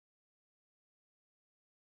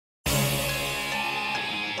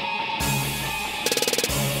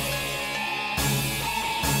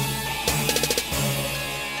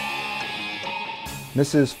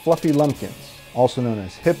Mrs. Fluffy Lumpkins, also known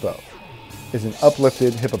as Hippo, is an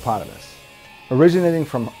uplifted hippopotamus. Originating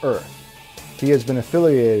from Earth, he has been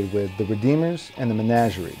affiliated with the Redeemers and the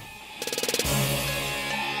Menagerie.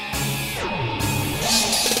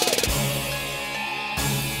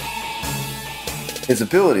 His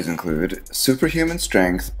abilities include superhuman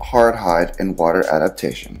strength, hard hide, and water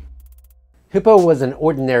adaptation. Hippo was an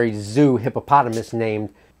ordinary zoo hippopotamus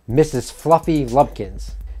named Mrs. Fluffy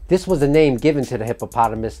Lumpkins. This was a name given to the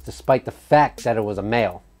hippopotamus despite the fact that it was a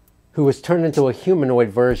male, who was turned into a humanoid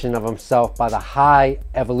version of himself by the High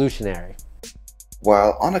Evolutionary.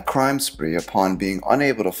 While on a crime spree upon being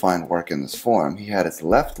unable to find work in this form, he had his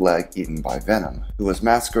left leg eaten by Venom, who was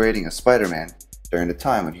masquerading as Spider-Man during the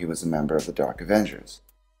time when he was a member of the Dark Avengers.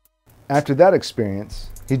 After that experience,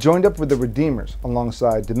 he joined up with the Redeemers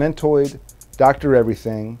alongside Dementoid, Dr.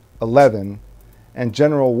 Everything, 11, and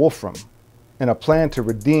General Wolfram in a plan to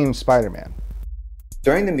redeem Spider-Man.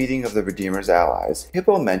 During the meeting of the Redeemers' allies,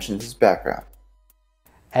 Hippo mentioned his background.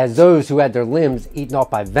 As those who had their limbs eaten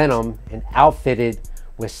off by Venom and outfitted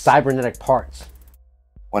with cybernetic parts.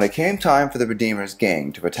 When it came time for the Redeemers'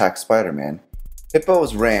 gang to attack Spider-Man, Hippo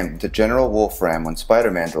was rammed into General Wolfram when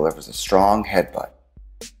Spider-Man delivers a strong headbutt.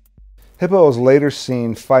 Hippo is later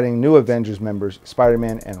seen fighting new Avengers members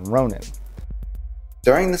Spider-Man and Ronin.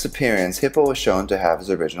 During this appearance, Hippo was shown to have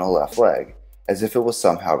his original left leg, as if it was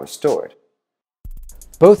somehow restored.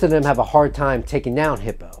 Both of them have a hard time taking down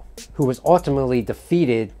Hippo, who was ultimately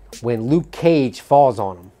defeated when Luke Cage falls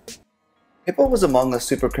on him. Hippo was among the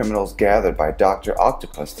supercriminals gathered by Dr.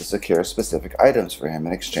 Octopus to secure specific items for him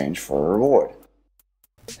in exchange for a reward.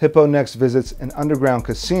 Hippo next visits an underground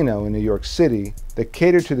casino in New York City that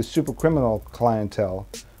catered to the supercriminal clientele,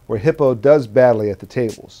 where Hippo does badly at the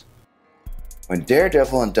tables. When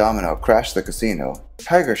Daredevil and Domino crashed the casino,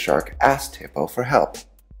 Tiger Shark asked Hippo for help.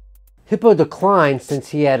 Hippo declined since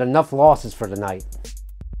he had enough losses for the night.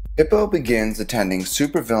 Hippo begins attending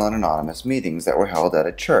Supervillain Anonymous meetings that were held at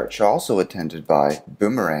a church, also attended by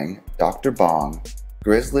Boomerang, Dr. Bong,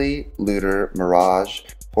 Grizzly, Looter, Mirage,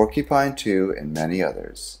 Porcupine 2, and many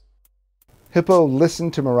others. Hippo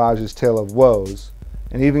listened to Mirage's tale of woes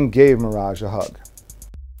and even gave Mirage a hug.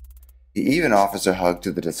 He even offers a hug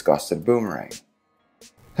to the disgusted Boomerang.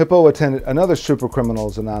 Hippo attended another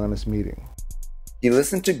Supercriminals Anonymous meeting. He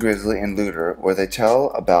listened to Grizzly and Looter where they tell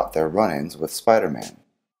about their run-ins with Spider-Man.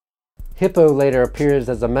 Hippo later appears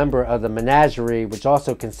as a member of the Menagerie, which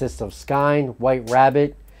also consists of Skine, White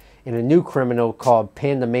Rabbit, and a new criminal called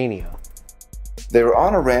Pandemania. They were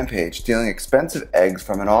on a rampage stealing expensive eggs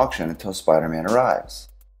from an auction until Spider-Man arrives.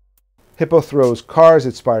 Hippo throws cars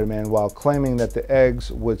at Spider-Man while claiming that the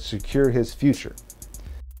eggs would secure his future.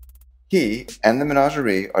 He and the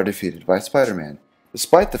Menagerie are defeated by Spider-Man,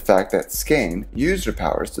 despite the fact that Skane used her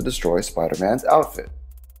powers to destroy Spider-Man's outfit.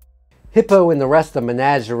 Hippo and the rest of the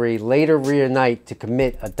Menagerie later reunite to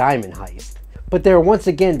commit a diamond heist, but they are once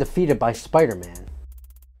again defeated by Spider-Man.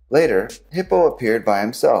 Later, Hippo appeared by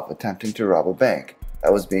himself attempting to rob a bank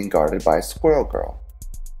that was being guarded by Squirrel Girl.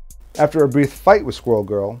 After a brief fight with Squirrel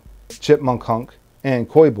Girl, Chipmunk Hunk, and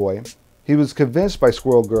Koi Boy, he was convinced by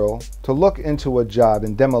Squirrel Girl to look into a job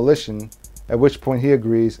in demolition, at which point he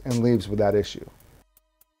agrees and leaves without issue.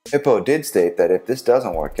 Hippo did state that if this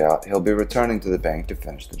doesn't work out, he'll be returning to the bank to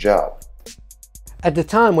finish the job. At the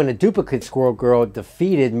time when a duplicate Squirrel Girl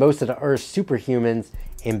defeated most of the Earth's superhumans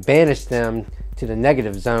and banished them to the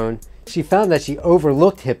negative zone, she found that she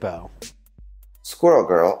overlooked Hippo. Squirrel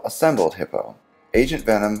Girl assembled Hippo, Agent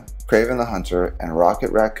Venom, Kraven the Hunter, and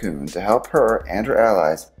Rocket Raccoon to help her and her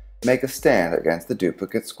allies make a stand against the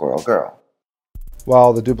duplicate Squirrel Girl.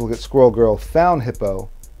 While the duplicate Squirrel Girl found Hippo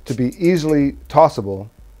to be easily tossable,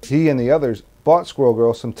 he and the others bought Squirrel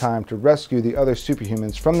Girl some time to rescue the other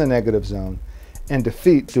superhumans from the negative zone and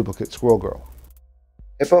defeat duplicate Squirrel Girl.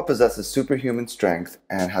 Hippo possesses superhuman strength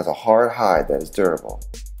and has a hard hide that is durable.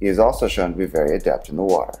 He is also shown to be very adept in the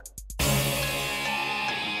water.